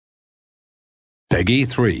Peggy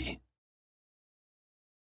 3.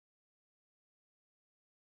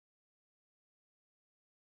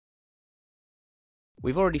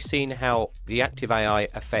 We've already seen how the active AI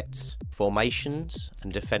affects formations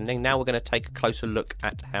and defending. Now we're going to take a closer look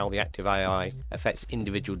at how the active AI affects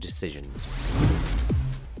individual decisions.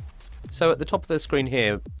 So at the top of the screen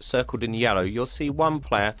here, circled in yellow, you'll see one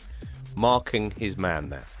player marking his man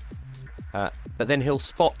there. But then he'll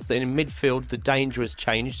spot that in midfield the danger has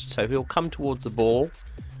changed, so he'll come towards the ball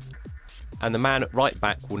and the man at right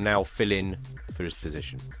back will now fill in for his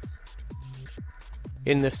position.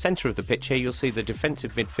 In the centre of the pitch here you'll see the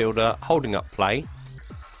defensive midfielder holding up play,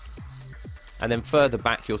 and then further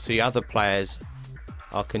back you'll see other players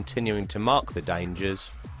are continuing to mark the dangers,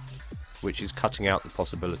 which is cutting out the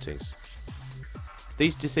possibilities.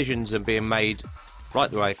 These decisions are being made right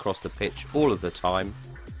the way across the pitch all of the time,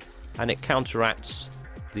 and it counteracts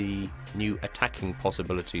the new attacking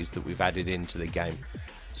possibilities that we've added into the game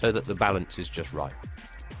so that the balance is just right.